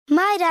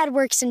My dad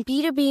works in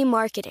B2B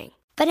marketing,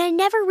 but I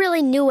never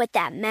really knew what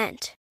that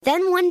meant.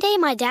 Then one day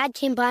my dad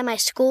came by my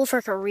school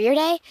for career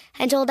day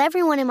and told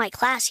everyone in my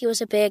class he was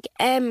a big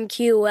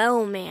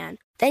MQL man.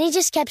 Then he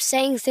just kept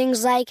saying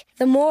things like,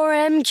 the more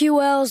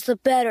MQLs, the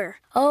better,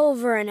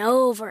 over and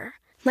over.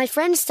 My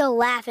friends still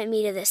laugh at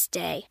me to this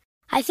day.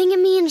 I think it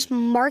means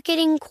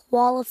marketing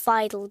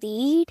qualified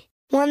lead.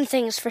 One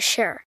thing's for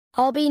sure,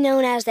 I'll be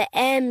known as the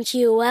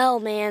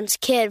MQL man's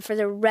kid for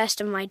the rest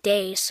of my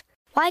days.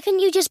 Why couldn't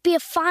you just be a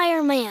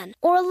fireman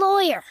or a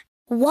lawyer?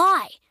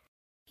 Why?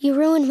 You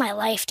ruined my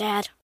life,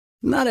 Dad.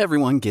 Not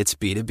everyone gets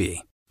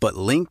B2B, but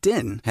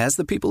LinkedIn has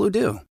the people who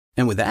do.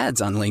 And with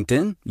ads on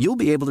LinkedIn, you'll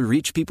be able to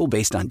reach people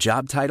based on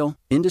job title,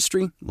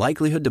 industry,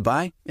 likelihood to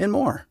buy, and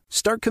more.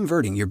 Start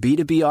converting your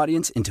B2B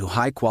audience into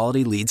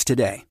high-quality leads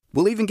today.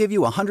 We'll even give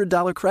you a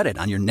 $100 credit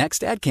on your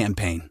next ad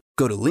campaign.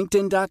 Go to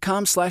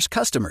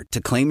linkedin.com/customer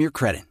to claim your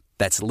credit.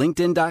 That's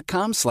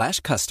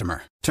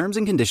linkedin.com/customer. Terms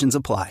and conditions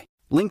apply.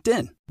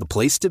 LinkedIn, the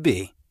place to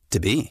be, to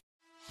be.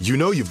 You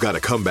know you've got a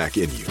comeback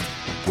in you.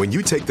 When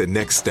you take the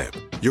next step,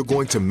 you're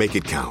going to make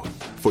it count.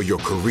 For your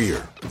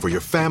career, for your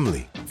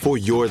family, for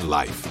your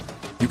life.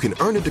 You can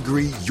earn a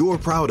degree you're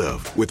proud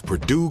of with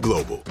Purdue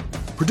Global.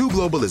 Purdue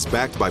Global is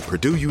backed by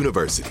Purdue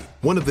University,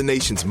 one of the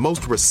nation's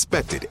most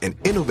respected and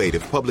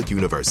innovative public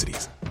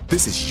universities.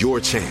 This is your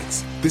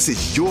chance. This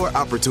is your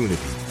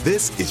opportunity.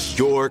 This is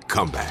your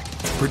comeback.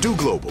 Purdue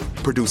Global,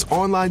 Purdue's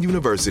online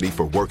university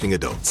for working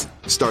adults.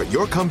 Start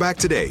your comeback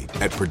today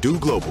at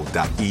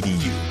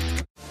purdueglobal.edu.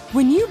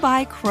 When you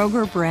buy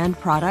Kroger brand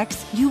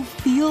products, you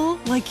feel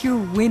like you're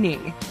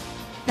winning.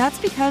 That's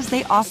because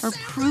they offer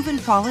proven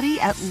quality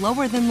at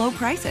lower than low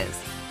prices.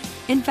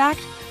 In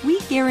fact, we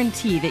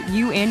guarantee that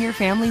you and your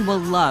family will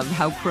love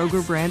how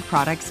Kroger brand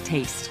products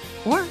taste,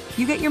 or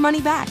you get your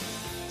money back.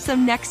 So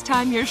next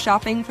time you're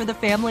shopping for the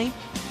family,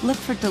 look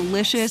for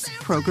delicious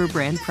Kroger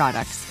brand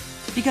products,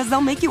 because they'll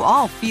make you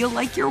all feel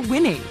like you're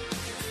winning.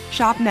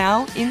 Shop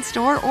now,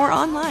 in-store, or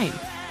online.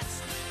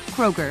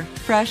 Kroger,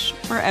 fresh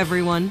for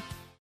everyone.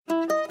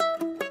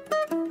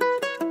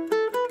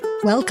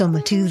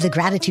 Welcome to The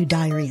Gratitude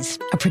Diaries,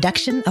 a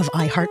production of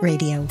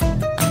iHeartRadio.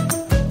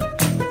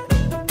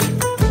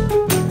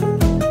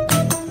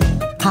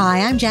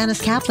 Hi, I'm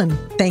Janice Kaplan.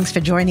 Thanks for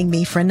joining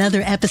me for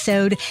another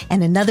episode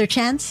and another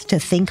chance to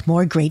think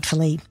more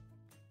gratefully.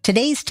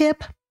 Today's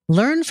tip,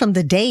 learn from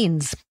the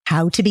Danes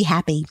how to be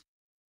happy.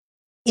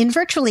 In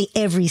virtually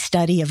every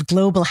study of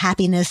global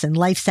happiness and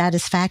life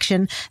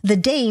satisfaction, the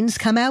Danes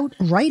come out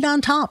right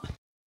on top.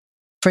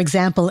 For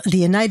example, the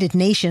United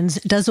Nations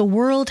does a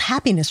World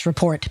Happiness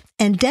Report,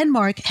 and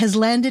Denmark has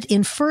landed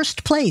in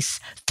first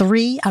place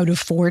 3 out of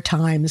 4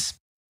 times.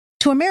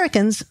 To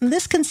Americans,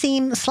 this can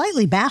seem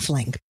slightly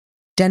baffling.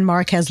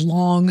 Denmark has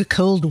long,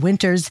 cold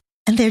winters,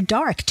 and they're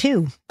dark,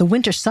 too. The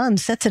winter sun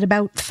sets at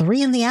about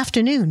 3 in the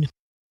afternoon.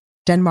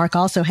 Denmark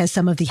also has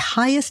some of the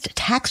highest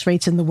tax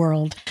rates in the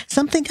world,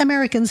 something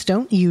Americans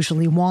don't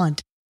usually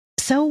want.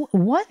 So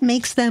what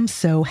makes them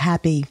so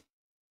happy?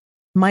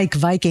 Mike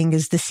Viking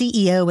is the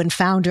CEO and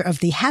founder of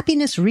the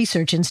Happiness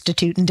Research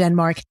Institute in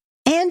Denmark,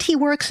 and he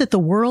works at the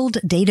World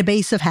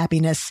Database of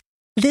Happiness.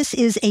 This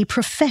is a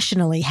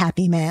professionally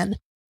happy man.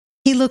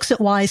 He looks at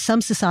why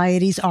some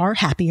societies are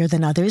happier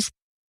than others,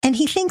 and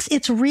he thinks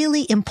it's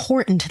really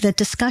important that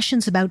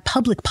discussions about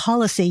public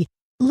policy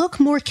look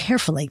more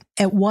carefully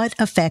at what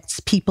affects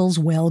people's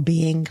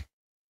well-being.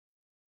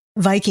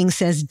 Viking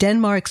says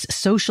Denmark's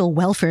social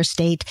welfare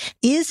state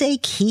is a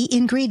key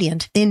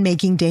ingredient in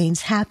making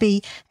Danes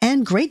happy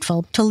and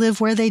grateful to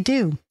live where they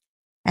do.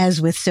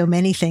 As with so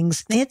many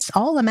things, it's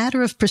all a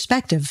matter of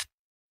perspective.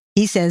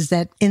 He says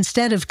that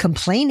instead of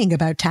complaining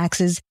about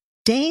taxes,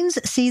 Danes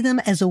see them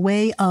as a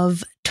way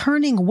of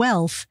turning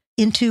wealth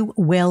into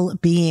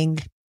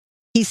well-being.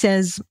 He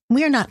says,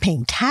 we are not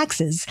paying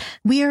taxes.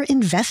 We are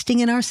investing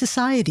in our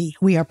society.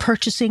 We are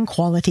purchasing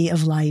quality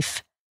of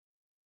life.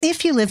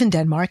 If you live in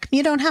Denmark,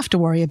 you don't have to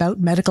worry about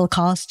medical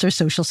costs or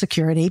social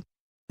security.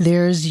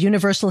 There's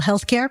universal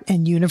health care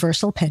and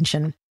universal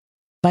pension.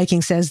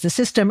 Viking says the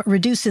system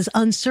reduces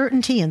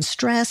uncertainty and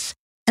stress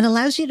and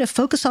allows you to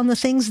focus on the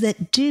things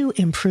that do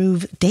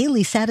improve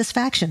daily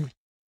satisfaction.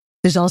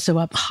 There's also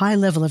a high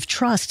level of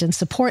trust and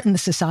support in the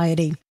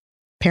society.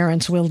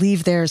 Parents will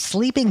leave their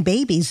sleeping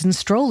babies in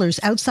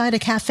strollers outside a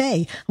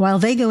cafe while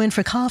they go in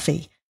for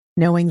coffee,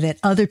 knowing that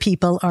other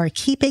people are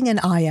keeping an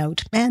eye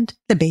out and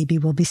the baby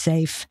will be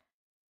safe.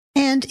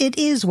 And it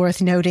is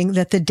worth noting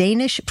that the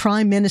Danish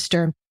Prime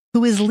Minister,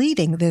 who is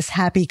leading this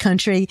happy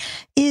country,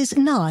 is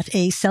not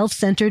a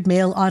self-centered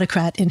male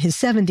autocrat in his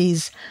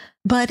 70s,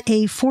 but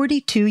a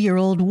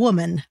 42-year-old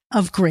woman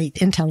of great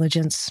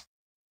intelligence.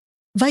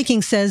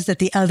 Viking says that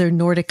the other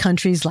Nordic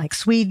countries like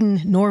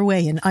Sweden,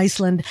 Norway, and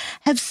Iceland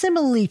have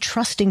similarly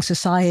trusting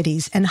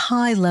societies and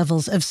high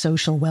levels of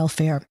social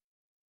welfare.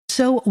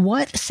 So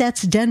what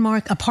sets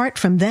Denmark apart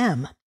from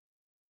them?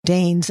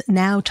 Danes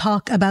now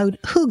talk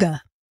about hygge.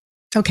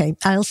 Okay,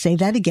 I'll say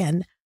that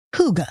again.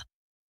 Hygge.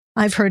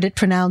 I've heard it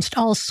pronounced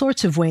all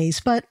sorts of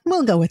ways, but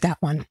we'll go with that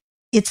one.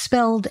 It's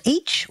spelled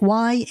Hygge.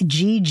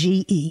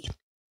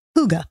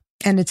 Hygge.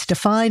 and it's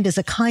defined as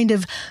a kind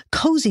of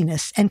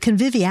coziness and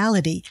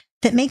conviviality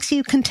that makes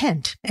you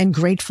content and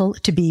grateful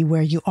to be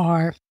where you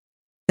are.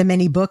 The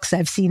many books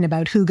I've seen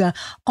about hygge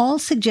all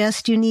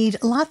suggest you need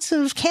lots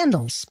of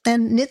candles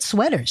and knit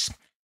sweaters.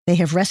 They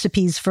have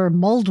recipes for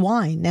mulled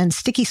wine and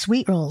sticky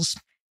sweet rolls.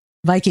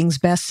 Viking's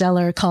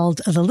bestseller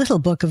called The Little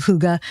Book of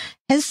Hygge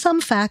has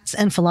some facts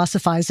and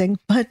philosophizing,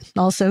 but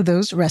also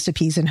those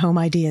recipes and home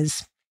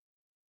ideas.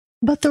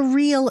 But the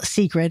real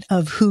secret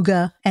of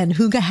hygge and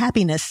hygge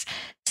happiness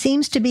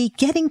seems to be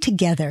getting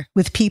together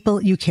with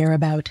people you care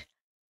about.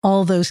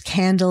 All those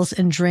candles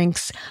and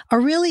drinks are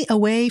really a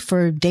way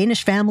for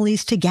Danish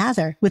families to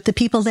gather with the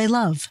people they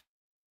love.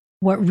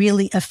 What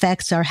really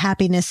affects our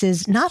happiness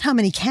is not how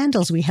many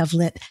candles we have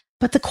lit,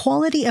 but the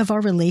quality of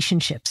our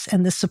relationships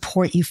and the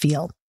support you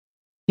feel.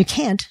 You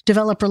can't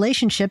develop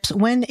relationships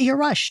when you're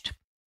rushed.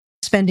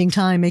 Spending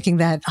time making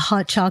that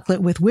hot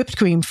chocolate with whipped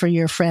cream for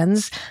your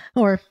friends,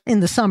 or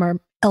in the summer,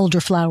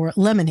 elderflower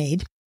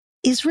lemonade,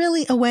 is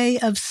really a way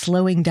of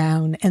slowing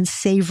down and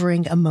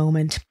savoring a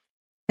moment.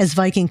 As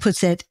Viking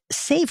puts it,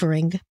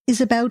 savoring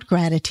is about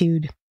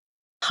gratitude.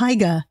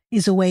 Hygge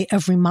is a way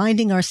of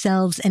reminding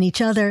ourselves and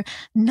each other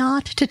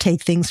not to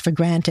take things for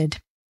granted.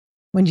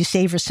 When you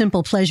savor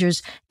simple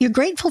pleasures, you're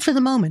grateful for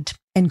the moment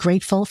and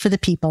grateful for the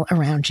people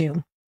around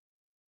you.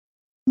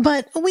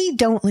 But we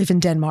don't live in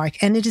Denmark,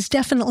 and it is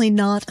definitely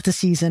not the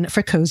season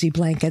for cozy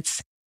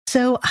blankets.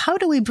 So how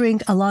do we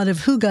bring a lot of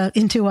hygge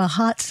into a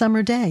hot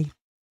summer day?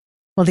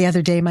 Well, the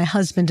other day, my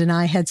husband and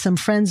I had some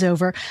friends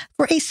over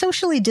for a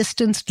socially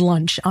distanced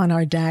lunch on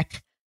our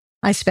deck.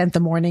 I spent the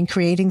morning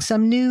creating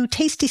some new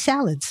tasty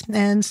salads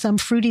and some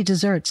fruity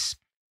desserts.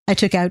 I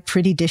took out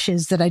pretty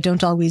dishes that I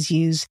don't always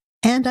use,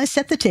 and I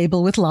set the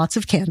table with lots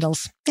of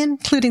candles,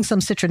 including some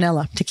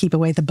citronella to keep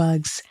away the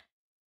bugs.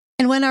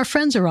 And when our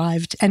friends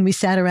arrived and we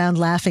sat around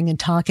laughing and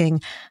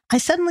talking, I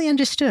suddenly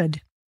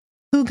understood.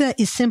 Hygge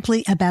is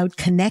simply about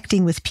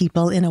connecting with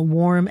people in a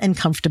warm and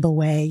comfortable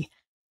way.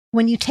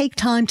 When you take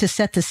time to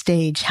set the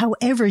stage,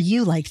 however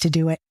you like to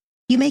do it,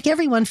 you make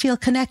everyone feel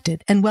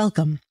connected and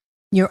welcome.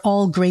 You're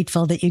all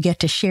grateful that you get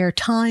to share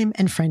time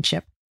and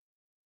friendship.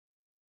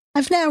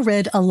 I've now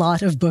read a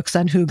lot of books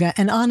on hygge,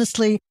 and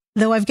honestly,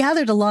 though I've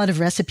gathered a lot of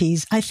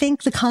recipes, I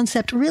think the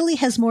concept really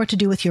has more to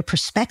do with your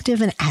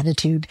perspective and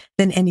attitude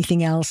than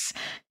anything else.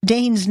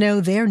 Danes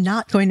know they're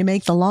not going to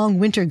make the long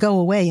winter go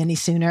away any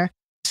sooner,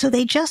 so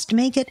they just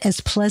make it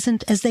as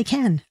pleasant as they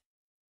can.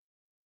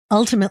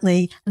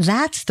 Ultimately,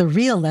 that's the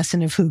real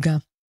lesson of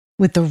hygge.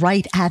 With the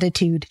right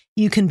attitude,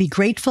 you can be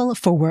grateful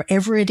for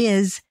wherever it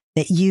is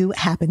that you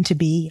happen to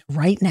be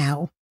right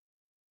now.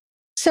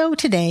 So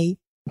today,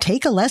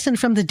 take a lesson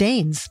from the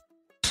Danes.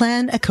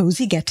 Plan a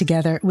cozy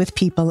get-together with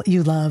people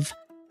you love.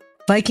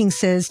 Viking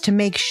says to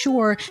make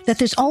sure that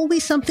there's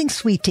always something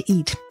sweet to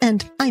eat,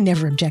 and I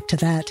never object to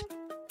that.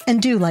 And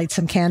do light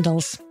some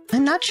candles.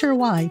 I'm not sure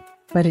why,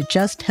 but it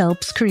just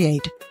helps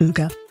create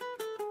hygge.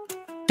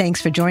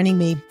 Thanks for joining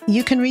me.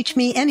 You can reach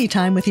me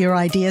anytime with your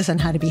ideas on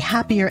how to be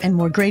happier and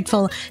more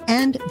grateful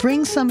and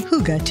bring some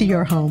hygge to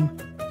your home.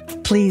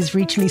 Please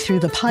reach me through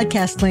the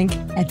podcast link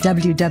at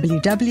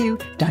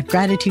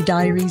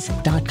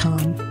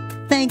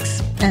www.gratitudediaries.com.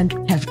 Thanks,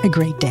 and have a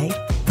great day.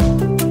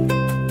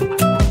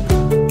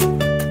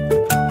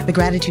 The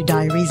Gratitude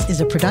Diaries is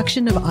a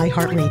production of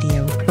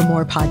iHeartRadio. For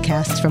more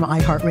podcasts from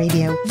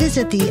iHeartRadio,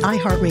 visit the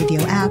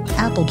iHeartRadio app,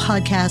 Apple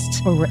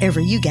Podcasts, or wherever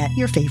you get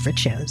your favorite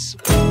shows.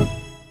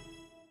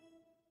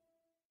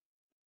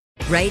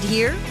 Right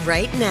here,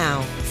 right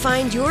now.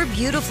 Find your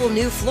beautiful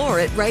new floor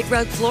at Right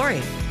Rug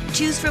Flooring.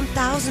 Choose from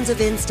thousands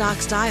of in-stock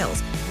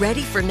styles,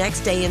 ready for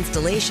next day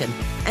installation,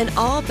 and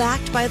all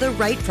backed by the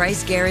right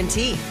price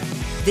guarantee.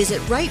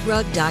 Visit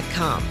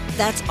rightrug.com.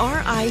 That's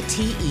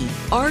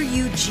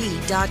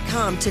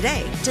RITERUG.com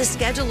today to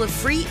schedule a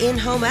free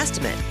in-home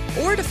estimate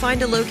or to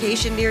find a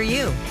location near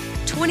you.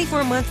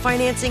 24-month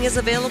financing is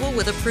available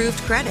with approved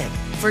credit.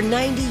 For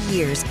 90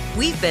 years,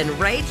 we've been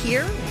right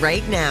here,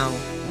 right now.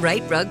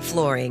 Right Rug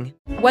Flooring.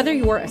 Whether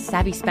you're a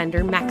savvy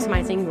spender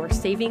maximizing your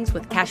savings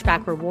with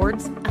cashback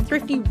rewards, a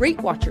thrifty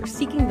rate watcher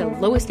seeking the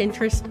lowest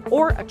interest,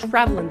 or a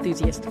travel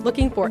enthusiast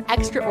looking for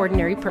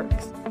extraordinary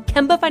perks,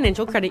 Kemba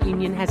Financial Credit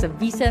Union has a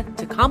visa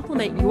to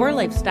complement your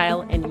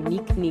lifestyle and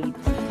unique needs.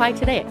 Apply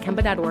today at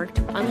Kemba.org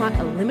to unlock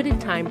a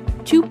limited-time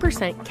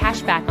 2%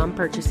 cash back on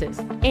purchases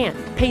and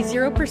pay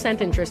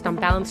 0% interest on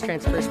balance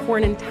transfers for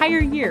an entire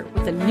year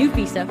with a new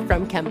visa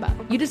from Kemba.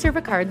 You deserve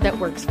a card that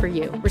works for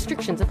you.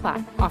 Restrictions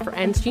apply. Offer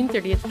ends June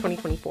 30th,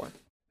 2024.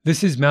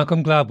 This is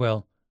Malcolm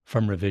Gladwell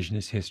from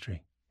Revisionist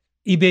History.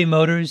 eBay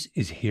Motors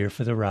is here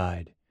for the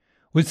ride.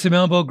 With some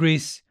elbow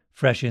grease,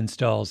 fresh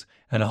installs,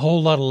 and a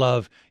whole lot of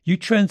love, you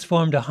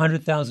transformed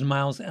 100,000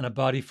 miles and a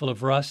body full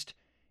of rust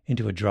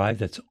into a drive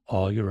that's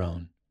all your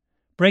own.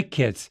 Brake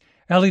kits,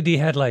 LED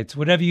headlights,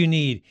 whatever you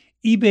need,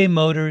 eBay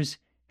Motors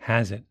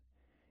has it.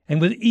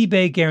 And with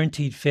eBay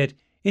Guaranteed Fit,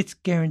 it's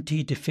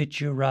guaranteed to fit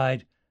your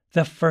ride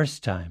the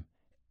first time,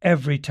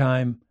 every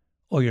time,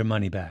 or your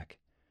money back.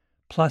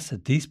 Plus,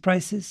 at these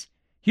prices,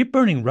 you're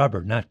burning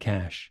rubber, not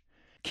cash.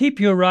 Keep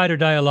your ride or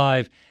die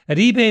alive at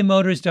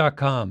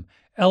ebaymotors.com.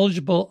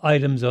 Eligible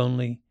items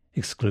only.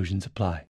 Exclusions apply.